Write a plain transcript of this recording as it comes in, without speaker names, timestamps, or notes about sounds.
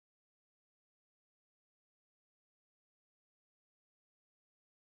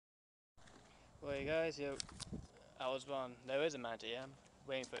Well, you guys, I was wrong. There is a manatee. I'm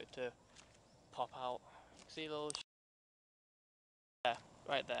waiting for it to pop out. See a little there,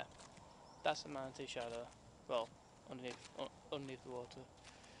 right there. That's a manatee shadow. Well, underneath the water.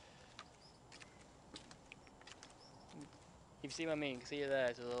 You see what I mean? See it there?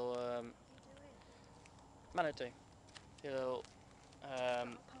 It's a little manatee. See a little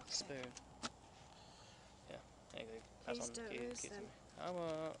spoon. Yeah, there you go. That's Please on. don't lose them. I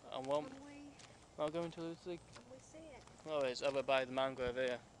won't. Can we I'm going to lose the. see it? Oh, it's over by the mangrove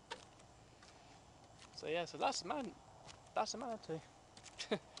here. So yeah, so that's a manatee.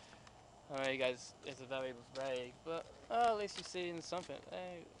 I know you guys, it's a very vague, but at least you're seeing something.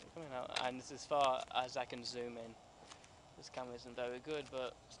 Hey, coming out, and it's as far as I can zoom in. This camera isn't very good,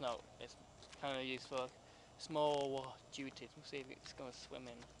 but it's not. It's kind of used for small duties. We'll see if it's going to swim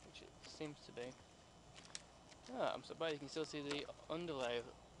in, which it seems to be. Yeah, I'm surprised you can still see the underlay.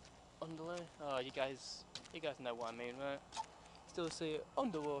 Underlay? Oh, you guys know what I mean, right? Still see it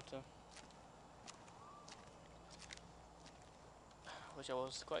underwater. Which I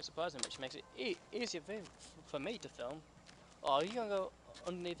was quite surprising, which makes it easier for me to film. Oh, are you gonna go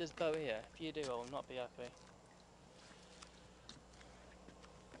underneath this boat here? If you do, I will not be happy.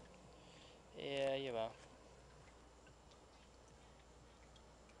 Yeah, you are.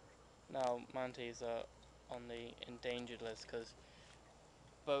 Now, manatees are on the endangered list because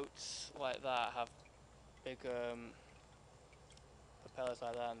boats like that have big propellers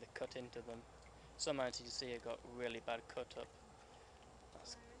like that and they cut into them. Some manatees you see have got really bad cut up.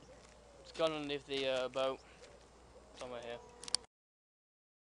 It's gone underneath the boat, somewhere here.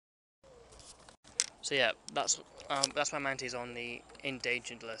 So yeah, that's why manatees on the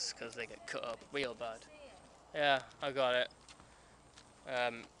endangered list because they get cut up real bad. Yeah, I got it.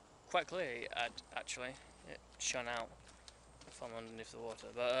 Quite clearly, actually, it shone out from underneath the water.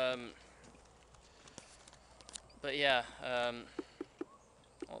 But yeah,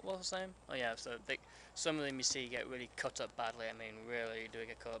 what was I saying? Oh yeah, so some of them you see get really cut up badly. I mean, really do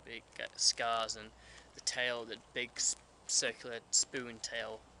get cut up. You get scars and the tail, the big circular spoon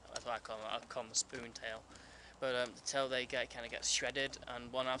tail. That's what I call it. I call them a spoon tail. But the tail they get kind of gets shredded,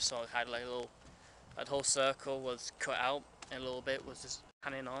 and one I saw had like a little, that whole circle was cut out, and a little bit was just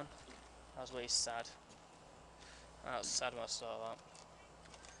hanging on. That was really sad. That was sad when I saw that.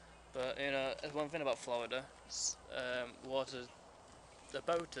 But you know, there's one thing about Florida, water, the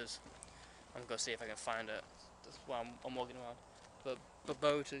boaters. I'm gonna see if I can find it. That's why I'm walking around. But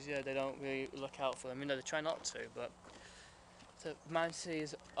boaters, yeah, they don't really look out for them. You know, they try not to. But the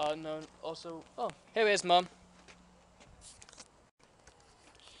manatees are known also. Oh, here he is, Mum.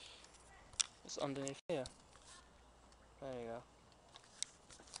 It's underneath here. There you go.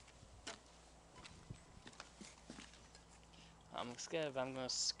 I'm scared I'm gonna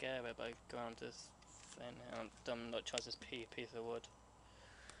scare it by going on this thing. I'm not trying this piece of wood.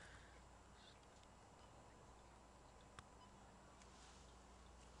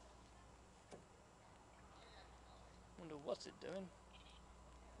 Wonder what's it doing?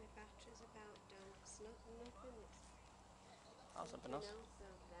 My battery's about done. It's nothing. Oh, something else. Else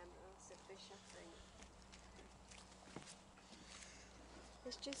over them. Else a fish, I think.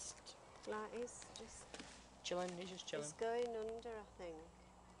 It's just like it's just. Chilling. He's just chilling. It's going under, I think.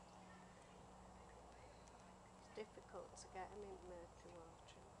 It's difficult to get him in murky water,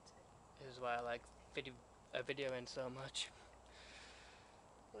 isn't it? This is why I like videoing so much.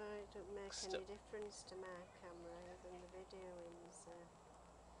 Well, it don't make any difference to my camera than the videoing, so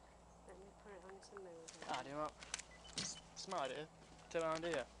let me put it onto movie. Ah, do you know what? Smart idea. Turn around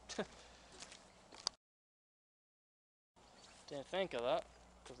here. Didn't think of that,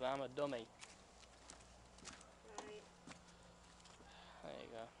 because I'm a dummy. Right. There you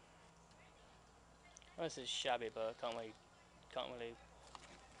go. Oh, this is shabby, but can't really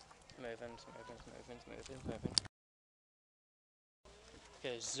moving.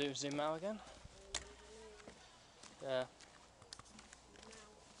 Okay, zoom out again. Yeah.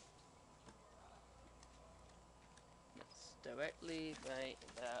 It's directly right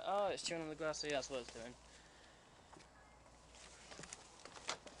there. Oh, it's chewing on the grass. Yeah, that's what it's doing.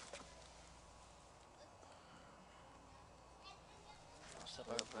 I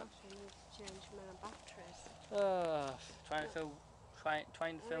need to change my batteries.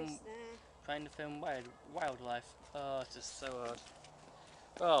 Trying to film wildlife. Oh, it's just so hard.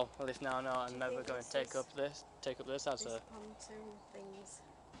 Well, at least now I know I'm never going to take up this as a. Pontoon thing's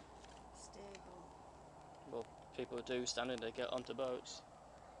stable. Well, people do standing to get onto boats.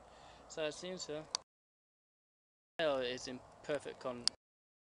 So it seems to. The tail is in perfect The one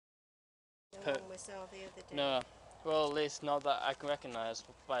we saw the other day. No, Well, at least not that I can recognise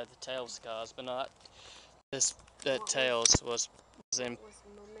by the tail scars, but no, this the What tails was in what was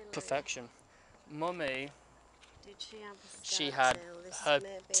Mummy like? perfection. Mummy, Did she have a she scar had tail? This her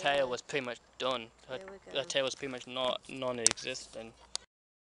may be tail her. was pretty much done. Here we Her go. tail was pretty much not non-existent.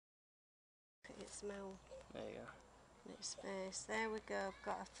 Look at its mouth There you go. and its face. There we go. I've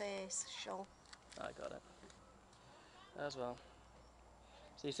got a face shawl. I got it as well.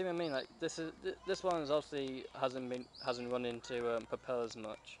 So you see what I mean? Like this one is obviously hasn't run into propellers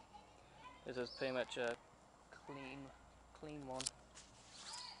much. This is pretty much a clean one,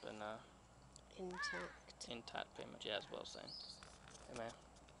 but no, Intact. intact pretty much. Yeah, as well saying. Anyway.